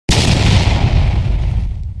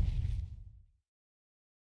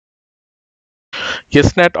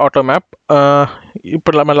SNAT Automap. இப்போ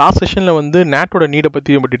நம்ம last செஷனில் வந்து நேட்டோட நீடை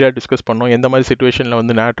பற்றி நம்ம டீட்டெயிலாக டிஸ்கஸ் பண்ணோம். எந்த மாதிரி சுச்சுவேஷனில்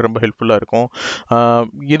வந்து நேட் ரொம்ப ஹெல்ப்ஃபுல்லாக இருக்கும்,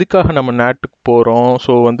 எதுக்காக நம்ம நேட்டுக்கு போகிறோம்,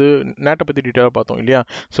 ஸோ வந்து நேட்டை பற்றி டீட்டெயிலாக பார்த்தோம் இல்லையா.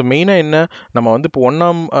 ஸோ மெயினாக என்ன, நம்ம வந்து இப்போ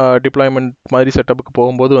ஒன்றாம் டிப்ளாய்மெண்ட் மாதிரி செட்டப்புக்கு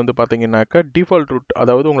போகும்போது வந்து பார்த்தீங்கன்னாக்கா டிஃபால்ட் ரூட்,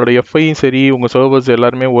 அதாவது உங்களோட எஃப்ஐயும் சரி உங்கள் சர்வர்ஸ்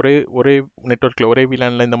எல்லாருமே ஒரே நெட்வொர்க்கில் ஒரே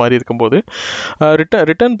VLANல இந்த மாதிரி இருக்கும்போது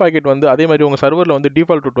ரிட்டர்ன் பாக்கெட் வந்து அதே மாதிரி உங்கள் சர்வரில் வந்து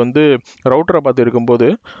டிஃபால்ட் ரூட் வந்து ரவுட்டரை பார்த்து இருக்கும்போது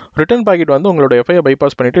ரிட்டர்ன் பாக்கெட் வந்து உங்களோட எஃப்ஐயை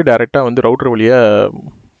பைபாஸ் பண்ணிவிட்டு டேரெக்டாக வந்து ரவுட்டர் வழியாக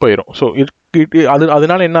போயிடும். ஸோ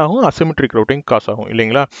அதனால என்ன ஆகும், அசிமெட்ரிக் ரூட்டிங் காஸ் ஆகும்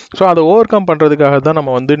இல்லைங்களா. ஸோ அதை ஓவர் கம் பண்ணுறதுக்காக தான்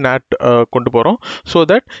நம்ம வந்து நேட் கொண்டு போகிறோம். ஸோ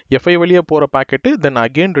தட் எஃப்ஐ வெளியே போகிற packet then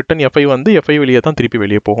again return FI வந்து எஃப்ஐ வெளியே தான் திருப்பி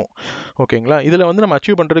வெளியே போகும். ஓகேங்களா. இதில் வந்து நம்ம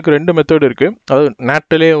அச்சீவ் பண்ணுறதுக்கு 2 மெத்தட் இருக்குது. அதாவது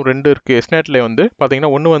நேட்லேயே 2 இருக்குது. SNATலேயே வந்து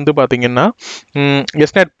பார்த்தீங்கன்னா ஒன்று வந்து பார்த்தீங்கன்னா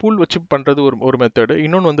SNAT பூல் வச்சு பண்ணுறது ஒரு மெத்தடு,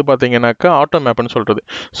 இன்னொன்று வந்து பார்த்தீங்கன்னாக்கா ஆட்டோமேப்னு சொல்கிறது.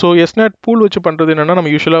 ஸோ SNAT பூல் வச்சு பண்ணுறது என்னென்னா,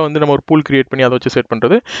 நம்ம யூஸ்வலாக வந்து நம்ம ஒரு பூல் கிரியேட் பண்ணி அதை வச்சு செட்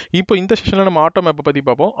பண்ணுறது. இப்போ இந்த செஷனில் நம்ம ஆட்டோமேப்பை பற்றி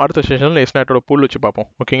பார்ப்போம், அடுத்த செஷனில் SNATோட பூல் வச்சு பார்ப்போம்.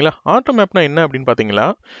 ஓகேங்களா. ஆட்டோமேப்னா என்ன அப்படின்னு பார்த்தீங்களா,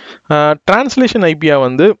 டிரான்ஸ்லேஷன் ஐபியா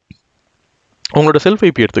வந்து உங்களோட செல்ஃப்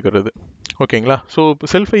ஐபி எடுத்துக்கிறது. ஓகேங்களா. ஸோ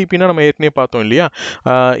செல்ஃப் ஐபினா நம்ம ஏற்கனவே பார்த்தோம் இல்லையா.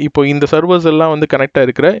 இப்போ இந்த சர்வர்ஸ் எல்லாம் வந்து கனெக்டாக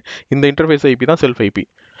இருக்கிற இந்த இன்டர்ஃபேஸ் ஐபி தான் செல்ஃப் ஐபி.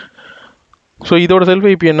 ஸோ இதோட செல்ஃப்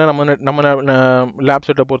ஐபி என்ன, நம்ம லேப்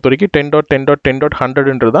செட்டை பொறுத்த வரைக்கும்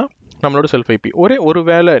 10.10.10.100 தான் நம்மளோட செல்ஃப் ஐபி. ஒரு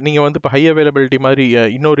வேளை நீங்கள் வந்து இப்போ ஹை அவைலபிலிட்டி மாதிரி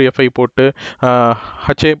இன்னொரு எஃப்ஐ போட்டு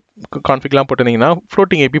ஹச்ஏ கான்ஃபிக்லாம் போட்டிருந்தீங்கன்னா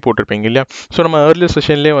ஃப்ளோட்டிங் ஐபி போட்டிருப்பீங்க இல்லையா. ஸோ நம்ம ஏர்லியர்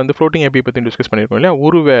செஷன்லேயே வந்து ஃப்ளோட்டிங் ஐபி பற்றி டிஸ்கஸ் பண்ணியிருக்கோம் இல்லையா.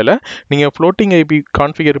 ஒருவேளை நீங்கள் ஃப்ளோட்டிங் ஐபி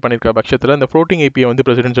கான்ஃபிகர் பண்ணியிருக்க பட்சத்தில் இந்த ஃப்ளோட்டிங் ஐபியை வந்து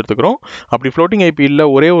ப்ரெசிடென்ஸ் எடுத்துக்கிறோம். அப்படி ஃப்ளோட்டிங் ஐபி இல்லை,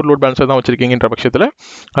 ஒரே ஒரு லோட் பேலன்ஸர் தான் வச்சிருக்கீங்கன்ற பட்சத்தில்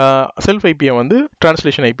செல்ஃப் ஐபியை வந்து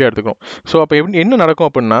ட்ரான்ஸ்லேஷன் ஐபியாக எடுத்துக்கிறோம். ஸோ அப்போ என்ன நடக்கும்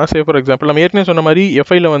அப்படின்னா, சே ஃபார் எக்ஸாம்பிள் நம்ம ஏற்கனவே சொன்ன மாதிரி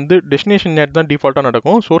எஃப்ஐயில் வந்து டெஸ்டினேஷன் நேட் தான் டிஃபால்ட்டாக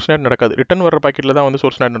நடக்கும், சோர்ஸ் நேட் நடக்காது. ரிட்டன் வர பாக்கெட்டில் தான் வந்து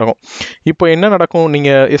சோர்ஸ் நேட் நடக்கும். இப்போ என்ன நடக்கும்,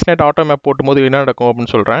 நீங்கள் SNAT ஆட்டோமேப் போட்டும்போது என்ன நடக்கும்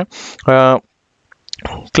அப்படின்னு சொல்கிறேன்.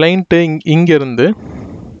 கிளைண்ட்டு இங்கேருந்து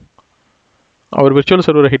அவர் விர்ச்சுவல்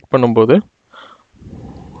சர்வரை ஹிட் பண்ணும்போது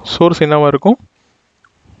சோர்ஸ் என்னவாக இருக்கும்,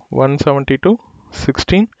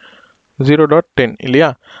 172.16.0.10 இல்லையா.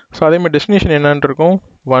 ஸோ அதேமாதிரி டெஸ்டினேஷன் என்னன்னு இருக்கும்,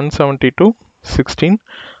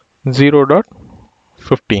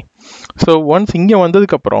 172.16.0.50. ஸோ ஒன்ஸ் இங்கே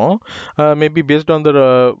வந்ததுக்கப்புறம் maybe based on the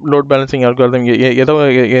load balancing algorithm,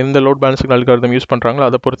 எந்த லோட் பேலன்சிங் அல்காரிதம் யூஸ் பண்ணுறாங்களோ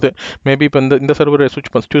அதை பொறுத்து மேபி இப்போ இந்த சர்வரை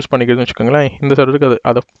சூஸ் பண்ணிக்கிறதுன்னு வச்சுக்கோங்களேன். இந்த சர்வருக்கு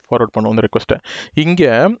அதை ஃபார்வர்ட் பண்ணுவோம் இந்த ரெக்வஸ்ட்டை. இங்கே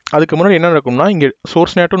அதுக்கு முன்னாடி என்ன நடக்கும்னா, இங்கே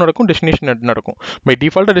சோர்ஸ் நேட்டும் நடக்கும், டெஸ்டினேஷன் நேட் நடக்கும். பை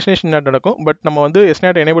டிஃபால்ட்டாக டெஸ்டினேஷன் நேட் நடக்கும், பட் நம்ம வந்து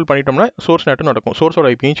SNAT எனேபிள் பண்ணிட்டோம்னா சோர்ஸ் நேட்டும் நடக்கும். சோர்ஸோட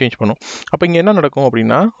ஐபியும் சேஞ்ச் பண்ணும். அப்போ இங்கே என்ன நடக்கும்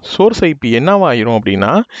அப்படின்னா, சோர்ஸ் ஐபி என்னவாயிரும்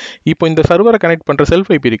அப்படின்னா, இப்போ இந்த சர்வரை கனெக்ட் பண்ணுற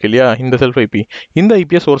செல்ஃப் ஐபி இருக்கு இல்லையா, இந்த செல்ஃப் ஐபி, இந்த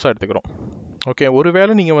ஐபியை சோர்ஸாக எடுத்துக்கிறோம். ஓகே.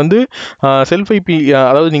 ஒருவேளை நீங்கள் வந்து செல்ஃப் ஐபி,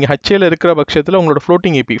 அதாவது நீங்கள் ஹச்ஏல இருக்கிற பட்சத்தில் உங்களோட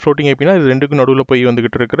ஃப்ளோட்டிங் ஐபினா இது ரெண்டுக்கும் நடுவில் போய்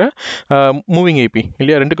வந்துகிட்டு இருக்கிற மூவிங் ஐபி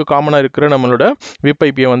இல்லையா, ரெண்டுக்கும் காமனாக இருக்கிற நம்மளோட விப்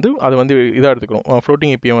ஐபியை வந்து அதை வந்து இதாக எடுத்துக்கிறோம்,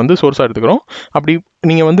 ஃப்ளோட்டிங் ஐபியை வந்து சோர்ஸாக எடுத்துக்கிறோம். அப்படி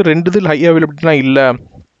நீங்கள் வந்து ரெண்டு இதில் ஹை அவைலபிலிட்டினா இல்லை,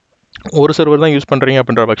 ஒரு சர்வர் தான் யூஸ் பண்ணுறீங்க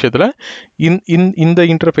அப்படின்ற பட்சத்தில் இந்த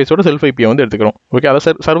இன்டர்ஃபேஸோட செல்ஃப் ஐபியை வந்து எடுத்துக்கிறோம். ஓகே. அதை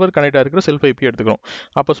சர்வர் கனெக்டாக இருக்கிற செல்ஃப் ஐபியை எடுத்துக்கிறோம்.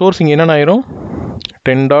 அப்போ சோர்ஸ் இங்கே என்னென்ன ஆயிரும்,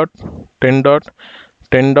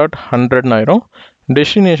 10.10.10.100 ஆயிரும்.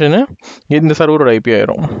 டெஸ்டினேஷனு இந்த சர்வரோட ஐபி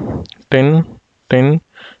ஆயிரும்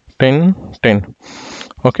 10.10.10.10.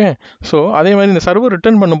 ஓகே. ஸோ அதே மாதிரி இந்த சர்வர்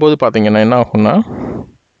ரிட்டர்ன் பண்ணும்போது பார்த்தீங்கன்னா என்ன ஆகும்னா,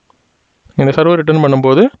 இந்த சர்வர் ரிட்டர்ன்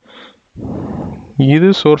பண்ணும்போது இது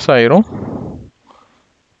சோர்ஸ் ஆயிரும்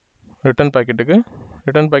ரிட்டர்ன் பாக்கெட்டுக்கு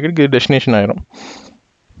இது டெஸ்டினேஷன் ஆயிரும்.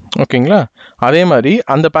 ஓகேங்களா. அதே மாதிரி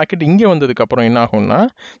அந்த பாக்கெட் இங்கே வந்ததுக்கப்புறம் என்ன ஆகும்னா,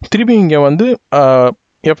 திருப்பி இங்கே வந்து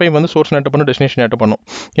எஃப்ஐ வந்து சோர்ஸ் நேட் பண்ணும், டெஸ்டினேஷன் நேட் பண்ணும்.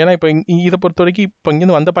 ஏன்னா இப்போ இதை பொறுத்த வரைக்கும் இப்போ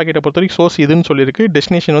இங்கேருந்து வந்த பாக்கெட்டை பொறுத்த வரைக்கும் சோர்ஸ் இதுன்னு சொல்லியிருக்கு,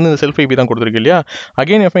 டெஸ்டினேஷன் வந்து இந்த செல்ஃப் ஐபி தான் கொடுத்துருக்கு இல்லையா.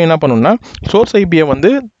 அகைன் எஃப்ஐ என்ன பண்ணுன்னா, சோர்ஸ் ஐபியை வந்து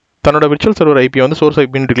தன்னோட விர்ச்சுவல் சர்வர் ஐபியை வந்து சோர்ஸ்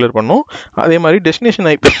ஐபின்னு டிக்ளேர் பண்ணும். அதே மாதிரி டெஸ்டினேஷன்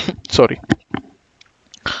ஐபி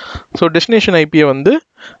டெஸ்டினேஷன் ஐபியை வந்து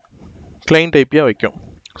கிளைண்ட் ஐபியாக வைக்கும்.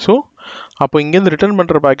 ஸோ அப்போ இங்கேருந்து ரிட்டர்ன்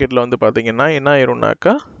பண்ணுற பாக்கெட்டில் வந்து பார்த்தீங்கன்னா என்ன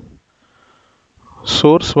ஆயிரும்னாக்கா,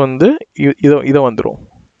 சோர்ஸ் வந்து இதை வந்துடும்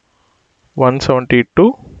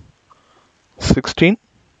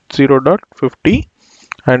 172.16.0.50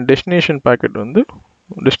 அண்ட் டெஸ்டினேஷன் பாக்கெட் வந்து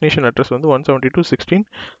டெஸ்டினேஷன் அட்ரஸ் வந்து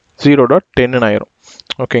 172.16.0.10 ஆயிரும்.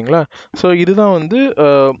 ஓகேங்களா. ஸோ இதுதான் வந்து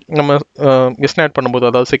நம்ம SNAT பண்ணும்போது,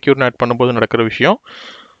 அதாவது செக்யூர் நேட் பண்ணும்போது நடக்கிற விஷயம்.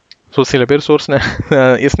 ஸோ சில பேர்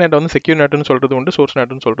SNAT வந்து செக்யூர் நேட்டுன்னு சொல்கிறது உண்டு, சோர்ஸ்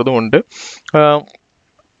நேட்டுன்னு சொல்கிறதும் உண்டு.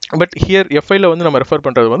 பட் ஹியர் எஃப்ஐல வந்து நம்ம ரெஃபர்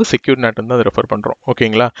பண்ணுறது வந்து செக்யூர் நேட்னு தான் அதை ரெஃபர் பண்ணுறோம்.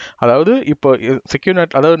 ஓகேங்களா. அதாவது இப்போ செக்யூர்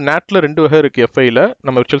நேட், அதாவது நேட்டில் 2 வகை இருக்குது எஃப்ஐல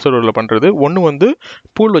நம்ம விர்ச்சுவல் சர்வரில் பண்ணுறது. ஒன்று வந்து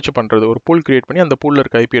பூல் வச்சு பண்ணுறது, ஒரு பூல் கிரியேட் பண்ணி அந்த பூலில்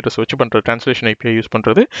இருக்க ஐபி அட்ரஸ் வச்சு பண்ணுறது, ட்ரான்ஸ்லேஷன் ஐபியை யூஸ்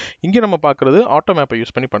பண்ணுறது. இங்கே நம்ம பார்க்குறது ஆட்டோமேப்பை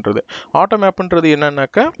யூஸ் பண்ணி பண்ணுறது. ஆட்டோமேப்ன்றது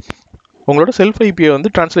என்னன்னாக்கா, உங்களோட செல்ஃப் ஐபியை வந்து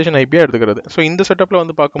ட்ரான்ஸ்லேஷன் ஐபியாக எடுத்துக்கிறது. ஸோ இந்த செட்டப்பில்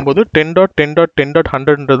வந்து பார்க்கும்போது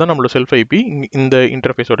 10.10.10.100 தான் நம்மளோட செல்ஃப் ஐபி, இந்த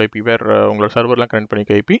இன்டர்ஃபேஸோட ஐபி, வேறு உங்களோட சர்வர்லாம் கனெக்ட்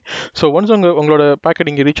பண்ணிக்க ஐபி. ஸோ ஒன்ஸ் உங்களோட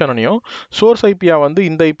பேக்கெட் இங்கே ரீச் ஆனோனையும் சோர்ஸ் ஐபியாக வந்து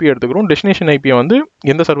இந்த ஐபி எடுத்துக்கிறோம், டெஸ்டினேஷன் ஐபியை வந்து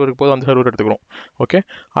எந்த சர்வருக்கு போதும் அந்த சர்வர் எடுத்துக்கிறோம். ஓகே,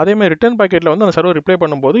 அதேமாதிரி ரிட்டர்ன் பேக்கெட்டில் வந்து அந்த சர்வர் ரிப்ளை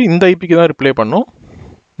பண்ணும்போது இந்த ஐபிக்கு தான் ரிப்ளை பண்ணும்.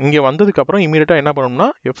 இங்கே வந்ததுக்கப்புறம் இமீடியட்டாக என்ன பண்ணணும்னா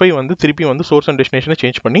எஃப்ஐ வந்து திருப்பி வந்து சோர்ஸ் அண்ட் டெஸ்டினேஷனை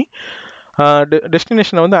சேஞ்ச் பண்ணி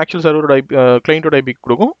டெஸ்டினேஷனை வந்து ஆக்சுவல் சர்வரோட ஐபி, கிளைண்ட்டோட ஐபிக்கு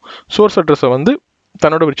கொடுக்கும். சோர்ஸ் அட்ரஸை வந்து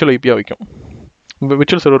தன்னோட விர்ச்சுவல் ஐபியாக வைக்கும்,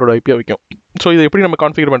 விர்ச்சுவல் சர்வரோட ஐபியாக வைக்கும். ஸோ இதை எப்படி நம்ம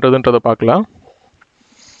கான்ஃபிகர் பண்ணுறதுன்றதை பார்க்கலாம்.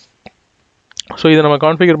 ஸோ இதை நம்ம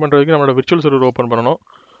கான்ஃபிகர் பண்ணுறதுக்கு நம்மளோட விர்ச்சுவல் சர்வர் ஓப்பன் பண்ணணும்.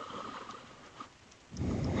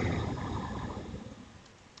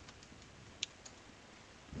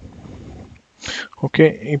 ஓகே,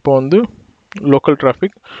 இப்போ வந்து லோக்கல்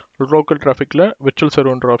டிராஃபிக்கில் விர்ச்சுவல்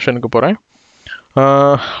சர்வர்ன்ற ஆப்ஷனுக்கு போகிறேன்.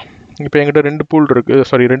 இப்போ என்கிட்ட 2 பூல் இருக்குது,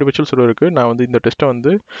 சாரி 2 விர்ச்சுவல் சர்வர் இருக்குது. நான் வந்து இந்த டெஸ்ட்டை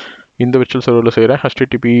வந்து இந்த விர்ச்சுவல் சர்வரில் செய்கிறேன்.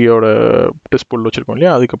 HTTPயோட டெஸ்ட் பூல் வச்சுருக்கோம்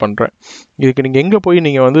இல்லையா, அதுக்கு பண்ணுறேன். இதுக்கு நீங்கள் எங்கே போய்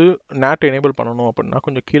நீங்கள் வந்து NAT எனேபிள் பண்ணணும் அப்படின்னா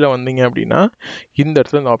கொஞ்சம் கீழே வந்தீங்க அப்படின்னா இந்த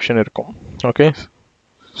இடத்துல இந்த ஆப்ஷன் இருக்கும். ஓகே,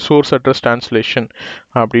 சோர்ஸ் அட்ரஸ் ட்ரான்ஸ்லேஷன்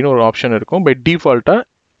அப்படின்னு ஒரு ஆப்ஷன் இருக்கும். பை டிஃபால்ட்டாக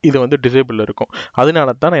இது வந்து டிசேபிள் இருக்கும்.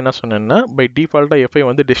 அதனால தான் நான் என்ன சொன்னேன்னா பை டிஃபால்ட்டாக எஃப்ஐ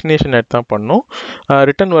வந்து டெஸ்டினேஷன் நெட் தான் பண்ணும்,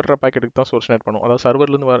 ரிட்டன் வர்ற பாக்கெட்டுக்கு தான் சோர்ஸ் நெட் பண்ணும். அதாவது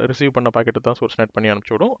சர்வர்லேருந்து ரிசீவ் பண்ண பாக்கெட்டு தான் சோர்ஸ் நெட் பண்ணி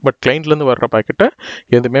அனுப்பிச்சி விடும். பட் கிளைண்ட்லேருந்து வர்ற பாக்கெட்டை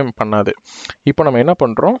எதுவுமே பண்ணாது. இப்போ நம்ம என்ன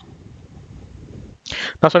பண்ணுறோம்,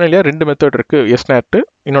 நான் சொன்னேன் இல்லையா 2 மெத்தட் இருக்குது, SNAT,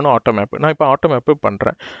 இன்னொன்று ஆட்டோமேப். நான் இப்போ ஆட்டோமேப்பு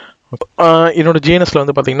பண்ணுறேன். என்னோட ஜிஎன்எஸில்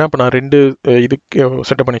வந்து பார்த்தீங்கன்னா இப்போ நான் 2 இதுக்கு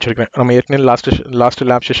செட்டப் பண்ணி வச்சுருக்கேன். நம்ம ஏற்கனவே லாஸ்ட்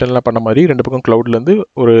லேப் செஷனில் பண்ண மாதிரி 2 பக்கம் க்ளவுட்லேருந்து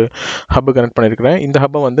ஒரு ஹப்பு கனெக்ட் பண்ணியிருக்கிறேன். இந்த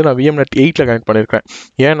ஹப்பை வந்து நான் VMNet 8 கனெக்ட் பண்ணியிருக்கேன்.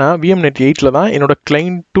 ஏன்னா VMNet 8 தான் என்னோட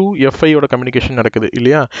கிளைண்ட் டு எஃப்ஐயோட கம்யூனிகேஷன் நடக்குது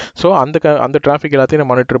இல்லையா. ஸோ அந்த டிராஃபிக் எல்லாத்தையும்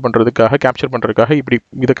நான் மானிட்டர் பண்ணுறதுக்காக, கேப்சர் பண்ணுறதுக்காக இப்படி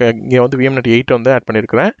இங்கே வந்து VMNet 8 வந்து ஆட்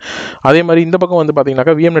பண்ணியிருக்கிறேன். அதே மாதிரி இந்த பக்கம் வந்து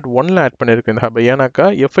பார்த்தீங்கன்னாக்கா VMNet 1 ஆட் பண்ணியிருக்கேன் இந்த ஹப்பை. ஏன்னாக்கா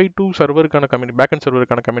FI to சர்வருக்கான backend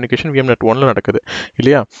சர்வருக்கான communication VMNet 1 நடக்குது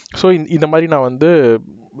இல்லையா. ஸோ இந்த மாதிரி நான் வந்து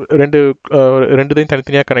ரெண்டுத்தையும்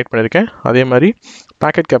தனித்தனியாக கனெக்ட் பண்ணியிருக்கேன். அதே மாதிரி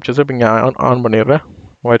பேக்கெட் கேப்சர்ஸை இப்போ இங்கே ஆன் பண்ணிடுறேன்.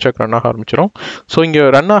 Wireshark ரன் ஆக ஆரம்பிச்சிடும். ஸோ இங்கே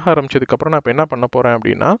ரன் ஆக ஆரம்பிச்சதுக்கப்புறம் நான் இப்போ என்ன பண்ண போகிறேன்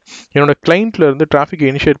அப்படின்னா என்னோட கிளைண்ட்லேருந்து டிராஃபிக்கை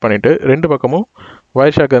இனிஷியேட் பண்ணிவிட்டு 2 பக்கமும்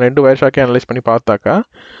ரெண்டு Wireshark அனலைஸ் பண்ணி பார்த்தாக்கா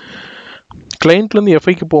கிளைண்ட்லேருந்து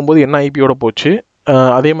எஃப்ஐக்கு போகும்போது என்ன ஐபியோட போச்சு,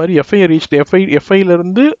 அதே மாதிரி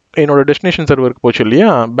எஃப்ஐலேருந்து என்னோட டெஸ்டினேஷன் சர்வருக்கு போச்சு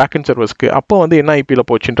இல்லையா, பேக்கெண்ட் சர்வர்ஸ்க்கு, அப்போ வந்து என்ன ஐபியில்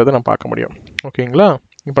போச்சுன்றதை நான் பார்க்க முடியும். ஓகேங்களா,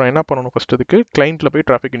 இப்போ நான் என்ன பண்ணணும், ஃபஸ்ட் அதுக்கு கிளைண்ட்டில் போய்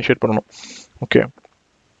டிராஃபிக் இனிஷியேட் பண்ணணும். ஓகே,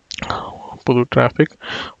 புது டிராஃபிக்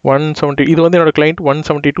 170, இது வந்து என்னோட கிளைண்ட்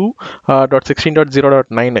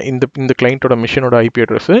 172.16.0.9 இந்த கிளைண்ட்டோட மிஷினோட ஐபி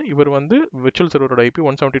அட்ரஸ். இவர் வந்து விர்ச்சுவல் சர்வரோட ஐபி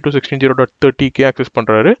 172.16.0.30க்கு ஆக்சஸ்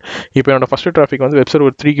பண்ணுறாரு. இப்போ என்னோட ஃபஸ்ட்டு டிராஃபிக் வந்து வெப்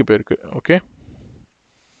சர்வர் 3க்கு போயிருக்கு. ஓகே,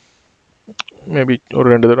 மேபி ஒரு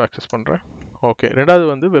 2 தடவை ஆக்சஸ் பண்ணுறேன். ஓகே, ரெண்டாவது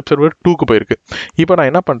வந்து வெப் சர்வர் 2க்கு போயிருக்கு. இப்போ நான்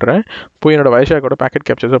என்ன பண்ணுறேன், போய் என்னோட Wiresharkோட பேக்கெட்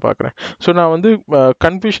கேப்சர்ஸை பார்க்குறேன். ஸோ நான் வந்து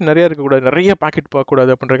கன்ஃபியூஷன் நிறையா இருக்கக்கூடாது, நிறைய பேக்கெட் பார்க்கக்கூடாது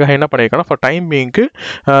அப்படின்றதுக்காக என்ன பண்ணியிருக்கேன்னா ஃபார் டைம் பீயிங்க்கு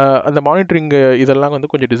அந்த மானிட்டரிங் இதெல்லாம் வந்து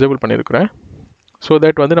கொஞ்சம் டிசேபிள் பண்ணியிருக்கிறேன். ஸோ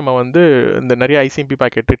தட் வந்து நம்ம வந்து இந்த நிறைய ICMP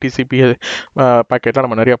பேக்கெட்டு, TCP பேக்கெட்லாம்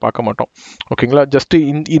நம்ம நிறையா பார்க்க மாட்டோம். ஓகேங்களா, ஜஸ்ட்டு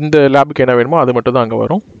இந்த லேபுக்கு என்ன வேணுமோ அது மட்டும் தான் அங்கே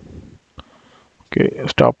வரும். ஓகே,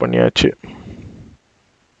 ஸ்டாப் பண்ணியாச்சு.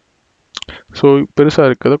 ஸோ பெருசாக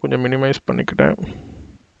இருக்கிறத கொஞ்சம் மினிமைஸ் பண்ணிக்கிட்டேன்.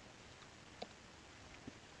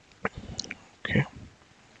 ஓகே,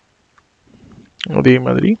 அதே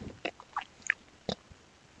மாதிரி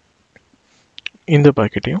இந்த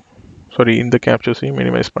பாக்கெட்டையும் இந்த கேப்சர்ஸையும்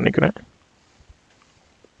மினிமைஸ் பண்ணிக்கிறேன்.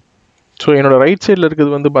 ஸோ என்னோட ரைட் சைடில்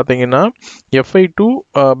இருக்கிறது வந்து பார்த்தீங்கன்னா எஃப்ஐ டு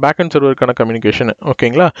பேக்கெண்ட் சர்வருக்கான கம்யூனிகேஷன்.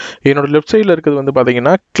 ஓகேங்களா, என்னோட லெஃப்ட் சைடில் இருக்கிறது வந்து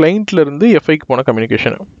பார்த்தீங்கன்னா கிளைண்ட்லேருந்து எஃப்ஐக்கு போன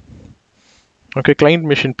கம்யூனிகேஷன். ஓகே, கிளைண்ட்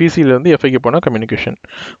மிஷின் பிசியிலேருந்து எஃப்ஐக்கு போனால் கம்யூனிகேஷன்.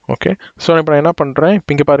 ஓகே, ஸோ இப்போ நான் என்ன பண்ணுறேன்,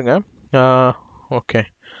 இப்போ இங்கே பாருங்கள். ஓகே,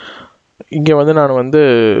 இங்கே வந்து நான் வந்து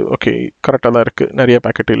ஓகே கரெக்டாக தான் இருக்குது, நிறைய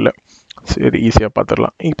பேக்கெட் இல்லை. சரி, ஈஸியாக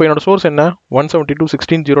பார்த்துடலாம். இப்போ என்னோடய சோர்ஸ் என்ன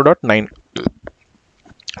 172.16.0.9,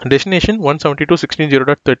 destination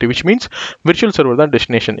 172.16.0.30, which means virtual server தான்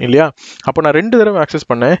டெஸ்டினேஷன் இல்லையா. அப்போ நான் 2 தடவை ஆக்சஸ்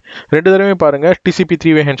பண்ணேன். 2 தடவை பாருங்கள் TCP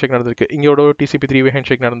 3-way ஹேண்ட்ஷேக் நடந்திருக்கு. இங்கோட TCP 3-way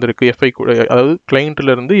ஹேண்ட்ஷேக் நடந்திருக்கு எஃப்ஐ கூட, அதாவது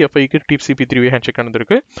கிளைண்ட்லேருந்து எஃப்ஐக்கு TCP 3-way ஹேண்ட்ஷேக்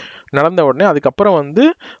நடந்திருக்கு. நடந்த உடனே அதுக்கப்புறம் வந்து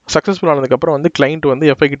சக்ஸஸ்ஃபுல் ஆனதுக்கப்புறம் வந்து கிளைண்ட் வந்து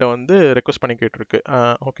எஃப்ஐ கிட்ட வந்து ரெக்வஸ்ட் பண்ணி கேட்டிருக்கு.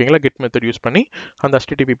 ஓகேங்களா, கெட் மெத்தட் யூஸ் பண்ணி அந்த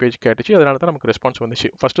HTTP பேஜ் கேட்டுச்சு. அதனால தான் நமக்கு ரெஸ்பான்ஸ்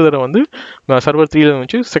வந்துச்சு. ஃபஸ்ட்டு தடவை வந்து சர்வர் 3ல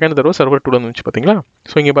வந்துச்சு, செகண்ட் தடவை சர்வர் 2ல வந்துச்சு. பார்த்தீங்களா,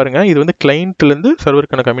 ஸோ இங்கே பாருங்கள், இது வந்து கிளைண்ட்லேருந்து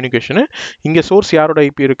சர்வருக்கான கம்யூனிகேஷன். இங்கே சோர்ஸ் யாரோட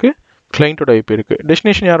ஐபி இருக்குது, கிளைண்டோட ஐபி இருக்குது.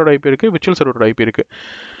 டெஸ்டினேஷன் யாரோட ஐபி இருக்குது, விர்ச்சுவல் சர்வரோட ஐபி இருக்குது.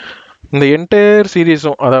 இந்த என்டையர்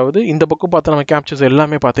சீரீஸும், அதாவது இந்த பக்கம் பார்த்தா நம்ம கேப்சர்ஸ்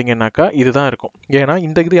எல்லாமே பார்த்தீங்கன்னாக்கா இதுதான் இருக்கும். ஏன்னா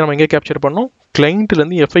இந்த இது நம்ம எங்கே கேப்சர் பண்ணோம்,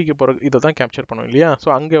 கிளைண்ட்லேருந்து எஃப்ஐக்கு போகிற இதை தான் கேப்சர் பண்ணோம் இல்லையா.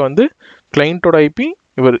 ஸோ அங்கே வந்து கிளைண்ட்டோட ஐபி,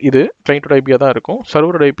 இது கிளைண்டோட ஐபியாக தான் இருக்கும்,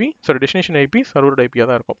 சர்வரோட ஐபி டெஸ்டினேஷன் ஐபி சர்வரோட ஐபியாக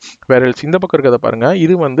தான் இருக்கும். வேற இந்த பக்கம் இருக்கிறத பாருங்கள்,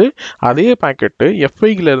 இது வந்து அதே பாக்கெட்டு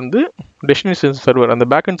எஃப்ஐலேருந்து டெஸ்டினேஷன் சர்வர் அந்த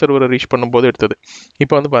பேக்அண்ட் சர்வரை ரீச் பண்ணும்போது எடுத்தது.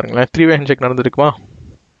 இப்போ வந்து பாருங்களேன், 3-way handshake நடந்திருக்குமா?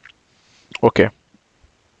 Okay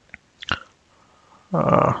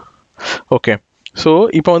okay. So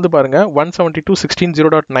இப்போ வந்து பாருங்கள்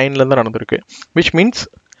 172.16.0.9 தான் நடந்திருக்கு. விச் மீன்ஸ்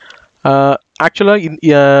ஆக்சுவலாக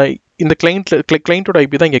இந்த கிளைண்ட்டோட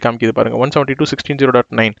ஐபி தான் இங்கே காமிக்குது பாருங்கள்,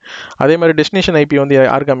 172.16.0.9. அதே மாதிரி டெஸ்டினேஷன் ஐபி வந்து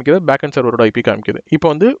யார் காமிக்குது? பேக்அண்ட் சர்வரோட ஐபி காமிக்குது. இப்போ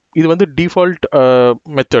வந்து இது வந்து டிஃபால்ட்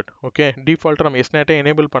மெத்தட். ஓகே, டிஃபால்ட்டாக நம்ம SNAT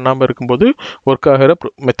எனேபிள் பண்ணாமல் இருக்கும்போது ஒர்க் ஆகிற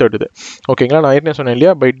மெத்தட் இது. ஓகேங்களா, நான் ஏற்கனவே சொன்னேன்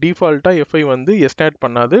இல்லையா, பை டிஃபால்ட்டாக எஃப்ஐ வந்து SNAT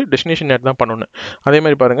பண்ணாது, டெஸ்டினேஷன் நேட் தான் பண்ணணும். அதே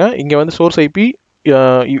மாதிரி பாருங்கள், இங்கே வந்து சோர்ஸ் ஐபி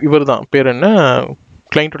இவர் தான் பேர் என்ன,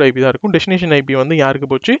 கிளைண்டோட ஐபி தான் இருக்கும். டெஸ்டினேஷன் ஐபி வந்து யாருக்கு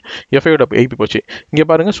போச்சு? எஃப்ஐயோட ஐபி போச்சு. இங்கே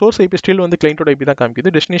பாருங்கள், சோர்ஸ் ஐபி ஸ்டில் வந்து கிளைண்டோட ஐபி தான்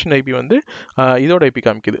காமிக்குது, டெஸ்டினேஷன் ஐபி வந்து இதோட ஐபி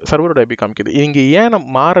காமிக்குது, சர்வரோட ஐபி காமிக்குது. இங்கே ஏன்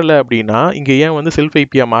நம்ம மாறலை அப்படின்னா, இங்கே ஏன் வந்து செல்ஃப்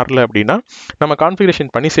ஐபியாக மாறலை அப்படின்னா, நம்ம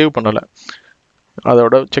கான்ஃபிகரேஷன் பண்ணி சேவ் பண்ணலை.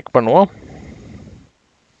 அதோட செக் பண்ணுவோம்.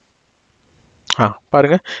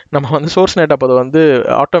 பாருங்கள், நம்ம வந்து சோர்ஸ் நெட் அப்போ வந்து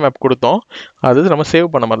ஆட்டோமேப் கொடுத்தோம், அது நம்ம சேவ்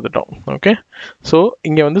பண்ண மறந்துட்டோம். ஓகே, ஸோ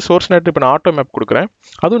இங்கே வந்து சோர்ஸ் நெட் இப்போ நான் ஆட்டோமேப் கொடுக்குறேன்,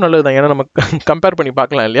 அதுவும் நல்லது தான். ஏன்னா நம்ம கம்பேர் பண்ணி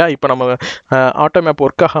பார்க்கலாம் இல்லையா. இப்போ நம்ம ஆட்டோமேப்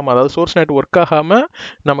ஒர்க் ஆகாமல், அதாவது சோர்ஸ் நெட் ஒர்க் ஆகாமல்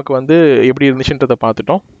நமக்கு வந்து எப்படி இருந்துச்சுன்றதை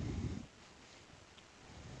பார்த்துட்டோம்.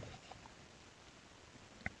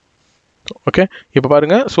 ஓகே, இப்போ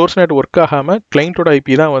பாருங்கள், சோர்ஸ் நெட் ஒர்க் ஆகாமல் கிளைண்ட்டோட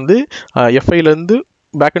ஐபி தான் வந்து எஃப்ஐலேருந்து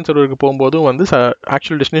பேக்அண்ட் சர்வருக்கு போகும்போதும் வந்து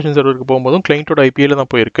ஆக்சுவல் டெஸ்டினேஷன் சர்வருக்கு போகும்போதும் கிளைண்ட்டோட ஐபியில் தான்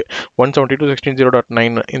போயிருக்கு.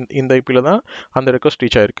 172.16.0.9 இந்த ஐபியில் தான் அந்த ரெக்வஸ்ட்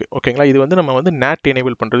ரீச் ஆயிருக்கு. ஓகேங்களா, இது வந்து நம்ம வந்து NAT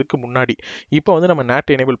எனேபிள் பண்ணுறதுக்கு முன்னாடி. இப்போ வந்து நம்ம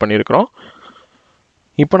NAT எனேபிள் பண்ணியிருக்கிறோம்.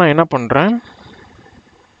 இப்போ நான் என்ன பண்ணுறேன்,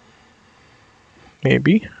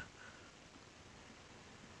 மேபி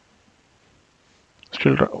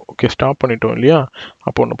ஸ்டில் ஓகே ஸ்டாப் பண்ணிட்டோம் இல்லையா.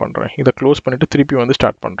 அப்போ ஒன்று பண்ணுறேன், இதை க்ளோஸ் பண்ணிவிட்டு திருப்பி வந்து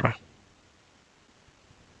ஸ்டார்ட் பண்ணுறேன்.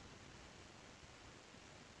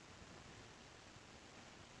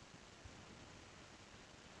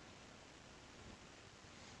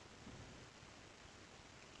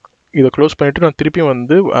 இதை க்ளோஸ் பண்ணிவிட்டு நான் திருப்பி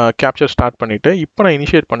வந்து கேப்சர் ஸ்டார்ட் பண்ணிவிட்டு இப்போ நான்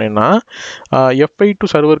இனிஷியேட் பண்ணேன்னா எஃப்ஐ டு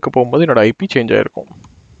சர்வருக்கு போகும்போது என்னோடய ஐபி சேஞ்ச் ஆகிருக்கும்.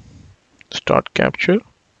 ஸ்டார்ட் கேப்சர்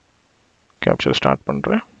ஸ்டார்ட்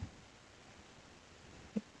பண்ணுறேன்.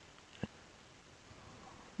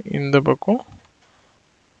 இந்த பக்கம்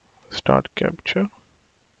ஸ்டார்ட் கேப்சர்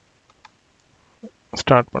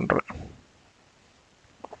ஸ்டார்ட் பண்ணுறேன்.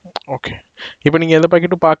 ஓகே, இப்போ நீங்கள் எந்த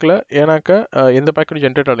பேக்கெட்டும் பார்க்கல, ஏன்னாக்கா எந்த பேக்கெட்டும்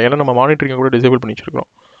ஜென்ரேட் ஆகலை, ஏன்னா நம்ம மானிட்டரிங்கை கூட டிசேபிள் பண்ணி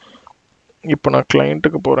வச்சுருக்கோம். இப்போ நான்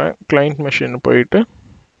கிளைண்ட்டுக்கு போகிறேன், கிளைண்ட் மெஷின் போயிட்டு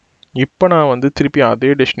இப்போ நான் வந்து திருப்பி அதே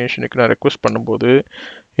டெஸ்டினேஷனுக்கு நான் ரெக்வஸ்ட் பண்ணும்போது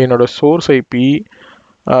என்னோடய சோர்ஸ் ஐபி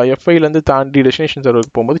எஃப்ஐலேருந்து தாண்டி டெஸ்டினேஷன்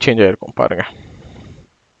சர்வருக்கு போகும்போது சேஞ்ச் ஆகிருக்கும். பாருங்கள்,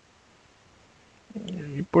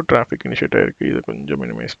 இப்போ டிராஃபிக் இனிஷியேட் ஆகிருக்கு. இதை கொஞ்சம்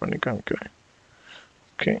மினிமைஸ் பண்ணி காமிக்கிறேன்.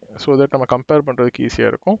 ஓகே, ஸோ தட் நம்ம கம்பேர் பண்ணுறதுக்கு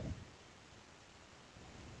ஈஸியாக இருக்கும்.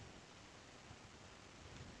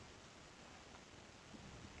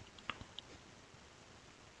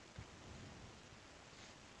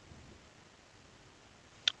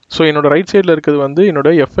 ஸோ என்னோட ரைட் சைடில் இருக்கிறது வந்து என்னோட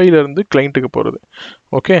எஃப்ஐலேருந்து கிளைண்ட்டுக்கு போகிறது.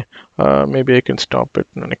 Okay, maybe I can stop it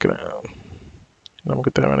நினைக்கிறேன்.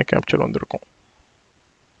 நமக்கு தேவையான கேப்சர் வந்திருக்கும்.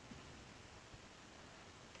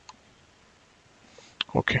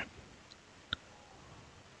 ஓகே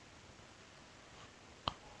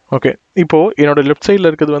ஓகே, இப்போது என்னோட லெஃப்ட் சைடில்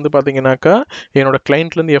இருக்கிறது வந்து பார்த்தீங்கன்னாக்கா என்னோட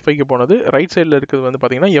கிளைண்ட்லேருந்து எஃப்ஐக்கு போனது, ரைட் சைடில் இருக்கிறது வந்து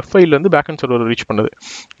பார்த்தீங்கன்னா எஃப்ஐலேருந்து பேக்அண்ட் சர்வர் ரீச் பண்ணுது.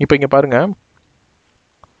 இப்போ இங்கே பாருங்கள்,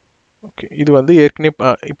 ஓகே, இது வந்து ஏற்கனவே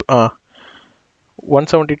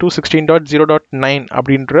 172.16.0.9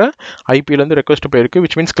 அப்படின்ற ஐபியிலேருந்து ரெக்வஸ்ட் போயிருக்கு,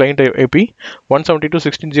 விச் மீன்ஸ் கிளைண்ட் ஐபி.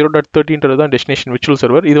 172.16.0.13 தான் டெஸ்டினேஷன் விர்ச்சுவல்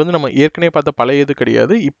சர்வர். இது வந்து நம்ம ஏற்கனவே பார்த்த பழைய இது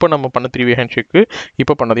கிடையாது, இப்போ நம்ம பண்ண 3-way ஹேண்ட்ஷேக்கு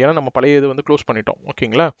இப்போ பண்ணது, ஏன்னா நம்ம பழைய இது வந்து க்ளோஸ் பண்ணிட்டோம்.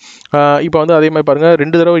 ஓகேங்களா, இப்போ வந்து அதே மாதிரி பாருங்கள்,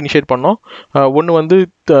 2 தடவை இனிஷியேட் பண்ணோம். ஒன்று வந்து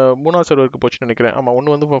 3வது சர்வருக்கு போச்சுன்னு நினைக்கிறேன். ஆமாம்,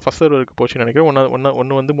 ஒன்று வந்து ஃபஸ்ட் சர்வருக்கு போச்சுன்னு நினைக்கிறேன்,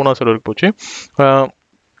 ஒன்று வந்து 3வது சர்வருக்கு போச்சு.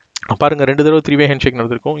 பாருங்கள், 2 தடவை 3-way ஹேண்ட்ஷேக்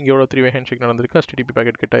நடந்திருக்கும். இங்கேயோட 3-way ஹேண்ட்ஷேக் நடந்திருக்கு, HTTP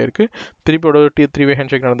பேக்கெட் கிட்ட ஆயிருக்கு. திருப்பியோட 3-way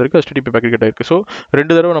ஹேண்ட்ஷேக் நடந்திருக்கு, HTTP பேக்கெட் கிட்ட இருக்குது. ஸோ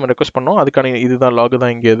 2 தடவை நம்ம ரெக்வஸ்ட் பண்ணோம், அதுக்கான இதுதான் லாக்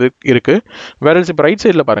தான் இங்கே இருக்குது. வேற இப்போ ரைட்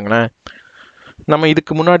சைடில் பாருங்களேன், நம்ம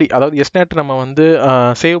இதுக்கு முன்னாடி, அதாவது SNAT நம்ம வந்து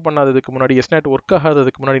சேவ் பண்ணாததுக்கு முன்னாடி, SNAT ஒர்க்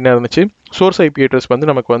ஆகாததுக்கு முன்னாடி என்ன இருந்துச்சு, சோர்ஸ் ஐபி அட்ரஸ்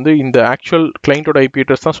வந்து நமக்கு வந்து இந்த ஆக்சுவல் கிளைண்டோட ஐபி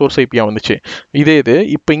அட்ரஸ் தான் சோர்ஸ் ஐபியாக வந்துச்சு. இதே இது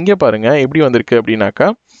இப்போ இங்கே பாருங்கள் எப்படி வந்திருக்கு அப்படின்னாக்கா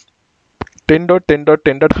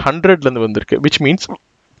 10.10.10.100 வந்திருக்கு. விச் மீன்ஸ்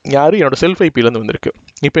யார், என்னோட செல்ஃப் ஐபியிலேருந்து வந்திருக்கு.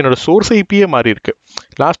 இப்போ என்னோட சோர்ஸ் ஐபியே மாறி இருக்கு.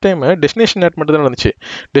 லாஸ்ட் டைம் டெஸ்டினேஷன் நேட் மட்டும் தான் நடந்துச்சு.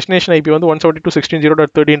 டெஸ்டினேஷன் ஐபி வந்து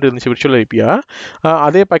 172.16.0.13 இருந்துச்சு விர்ச்சுவல் ஐபியா.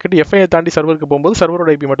 அதே பாக்கெட் எஃப்ஐ தாண்டி சர்வருக்கு போகும்போது சர்வரோட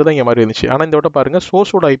ஐபி மட்டும் தான் இங்கே மாறி இருந்துச்சு. ஆனால் இந்த வட்ட பாருங்க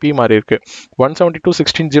சோர்ஸோட ஐபி மாறி இருக்கு.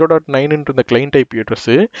 172.16.0.9 இந்த கிளைண்ட் ஐபி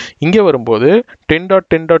அட்ரஸ் இங்கே வரும்போது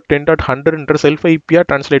 10.10.10.100 செல்ஃப் ஐபியா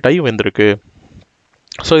டிரான்ஸ்லேட் ஆகி வந்திருக்கு.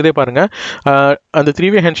 ஸோ இதே பாருங்கள், அந்த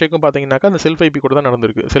 3-வே ஹேண்ட்ஷேக்கும் பார்த்தீங்கன்னாக்கா அந்த செல்ஃப் ஐபி கூட தான்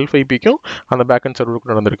நடந்திருக்கு. செல்ஃப் ஐபிக்கும் அந்த பேக்கெண்ட்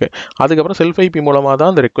சர்வருக்கும் நடந்திருக்கு. அதுக்கப்புறம் செல்ஃப் ஐபி மூலமாக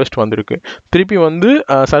தான் அந்த ரெக்வஸ்ட் வந்திருக்கு. திருப்பி வந்து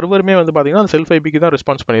சர்வருமே வந்து பார்த்தீங்கன்னா அந்த செல்ஃப் ஐபிக்கு தான்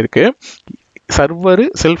ரெஸ்பான்ஸ் பண்ணியிருக்கு. சர்வரு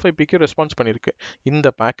செல்ஃப் ஐபிக்கு ரெஸ்பான்ஸ் பண்ணியிருக்கு. இந்த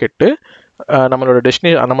பேக்கெட்டு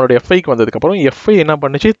நம்மளோட எஃப்ஐக்கு வந்ததுக்கப்புறம் எஃப்ஐ என்ன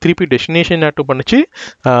பண்ணுச்சு, திருப்பி டெஸ்டினேஷன் நேட்டும் பண்ணுச்சு,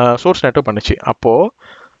 சோர்ஸ் நேட்டும் பண்ணுச்சு. அப்போது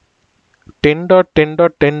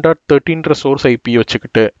 10.10.10.13 சோர்ஸ் ஐபி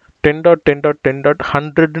வச்சுக்கிட்டு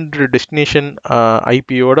 10.10.10.100 டெஸ்டினேஷன்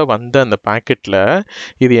ஐபியோட வந்த அந்த பேக்கெட்டில்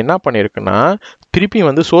இது என்ன பண்ணியிருக்குன்னா திருப்பி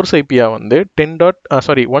வந்து சோர்ஸ் ஐபியாக வந்து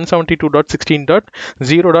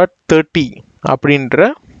 172.16.0.30 அப்படின்ற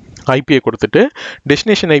ஐபியை கொடுத்துட்டு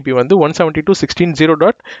டெஸ்டினேஷன் ஐபி வந்து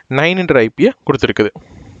 172.16.0.9 ஐபியை கொடுத்துருக்குது.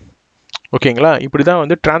 ஓகேங்களா? இப்படி தான்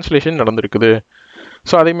வந்து டிரான்ஸ்லேஷன் நடந்திருக்குது.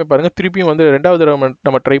 ஸோ அதேமாதிரி பாருங்கள், திருப்பியும் வந்து ரெண்டாவது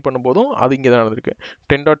நம்ம ட்ரை பண்ணும்போதும் அது இங்கே தான் நடந்திருக்கு.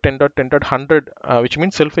 10.10.10.100 which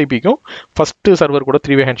means self ஐபிக்கும் first server கூட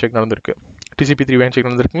 3-வே ஹேண்ட்ஷேக் நடந்திருக்கு. TCP 3-வே handshake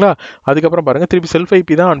நடந்திருக்குங்களா? அதுக்கப்புறம் பாருங்கள் திருப்பி செல்ஃப்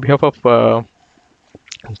ஐபி தான் on behalf of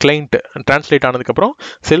client translate ஆனதுக்கப்புறம்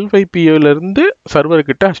செல்ஃப் ஐபியிலேருந்து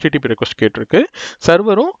சர்வர்கிட்ட HTTP ரெக்வஸ்ட் கேட்டிருக்கு.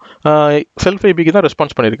 சர்வரும் செல்ஃப் ஐபிக்கு தான்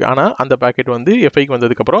ரெஸ்பான்ஸ் பண்ணியிருக்கு. ஆனால் அந்த பேக்கெட் வந்து எஃப்ஐக்கு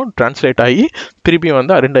வந்ததுக்கப்புறம் டிரான்ஸ்லேட் ஆகி திருப்பி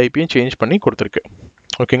வந்து 2 ஐபியும் சேஞ்ச் பண்ணி கொடுத்துருக்கு.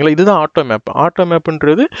 ஓகேங்களா? இதுதான் ஆட்டோ மேப். ஆட்டோ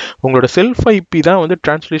மேப்ன்றது உங்களோட செல்ஃப் ஐபி தான் வந்து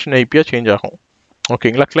டிரான்ஸ்லேஷன் ஐபியாக சேஞ்ச் ஆகும்.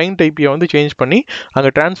 ஓகேங்களா? கிளைண்ட் ஐபியை வந்து சேஞ்ச் பண்ணி அங்கே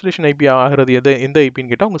டிரான்ஸ்லேஷன் ஐபி ஆகிறது எந்த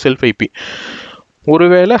ஐபின்னு கேட்டால் உங்கள் செல்ஃப் ஐபி.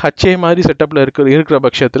 ஒருவேளை ஹச்ஏ மாதிரி செட்டப்பில் இருக்கிற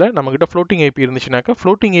பட்சத்தில் நம்மக்கிட்ட ஃப்ளோட்டிங் ஐபி இருந்துச்சுனாக்கா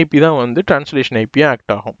ஃப்ளோட்டிங் ஐபி தான் வந்து டிரான்ஸ்லேஷன் ஐபியாக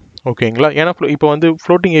ஆக்ட் ஆகும். ஓகேங்களா? ஏன்னா இப்போ வந்து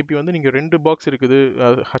ஃப்ளோட்டிங் ஐபி வந்து நீங்கள் 2 பாக்ஸ் இருக்குது,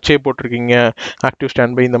 ஹச்ஏ போட்டிருக்கீங்க, ஆக்டிவ்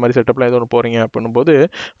ஸ்டாண்ட் பை இந்த மாதிரி செட்டப்பில் ஏதோ ஒன்று போகிறீங்க அப்படின்னும்போது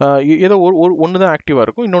ஏதோ ஒன்று தான் ஆக்டிவாக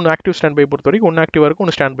இருக்கும், இன்னொன்று ஆக்டிவ் ஸ்டாண்ட் பை பொறுத்த வரைக்கும் ஒன்று ஆக்டிவாக இருக்கும்,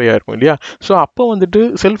 ஒன்று ஸ்டாண்ட் பையாக இருக்கும் இல்லையா? ஸோ அப்போ வந்துட்டு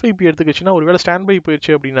செல்ஃப் ஐபி எடுத்துக்கிச்சுன்னா ஒருவேளை ஸ்டாண்ட் பை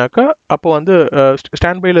போயிடுச்சு அப்படின்னாக்கா அப்போ வந்து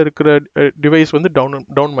ஸ்டாண்ட் பையில் இருக்கிற டிவைஸ் வந்து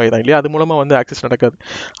டவுன் பை தான் இல்லையா? அது மூலமாக வந்து ஆக்சஸ் நடக்காது.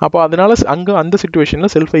 அப்போ அதனால அங்கே அந்த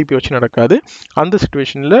சிச்சுவேஷனில் செல்ஃப் ஐபி வச்சு நடக்காது. அந்த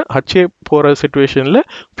சிச்சுவேஷனில் ஹச்ஏ போகிற சிச்சுவேஷனில்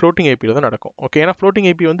ஃப்ளோட்டிங் ஐபியில் தான் நடக்கும். ஓகே, ஏன்னா ஃப்ளோட்டிங்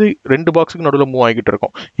ஐபி வந்து 2 பாக்ஸுக்கு நடுவில் மூவ் ஆகிட்டு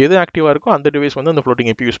இருக்கும். எது ஆக்டிவாக இருக்கோ அந்த டிவைஸ் வந்து அந்த ஃப்ளோட்டிங்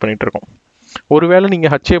ஐபி யூஸ் பண்ணிட்டு இருக்கும். ஒருவேளை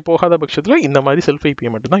நீங்கள் ஹச்ஏ போகாத பட்சத்தில் இந்த மாதிரி செல்ஃப் ஐபியை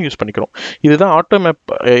மட்டும் தான் யூஸ் பண்ணிக்கிறோம். இதுதான் ஆட்டோ மேப்,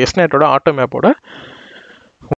 SNATோட ஆட்டோ மேப்போட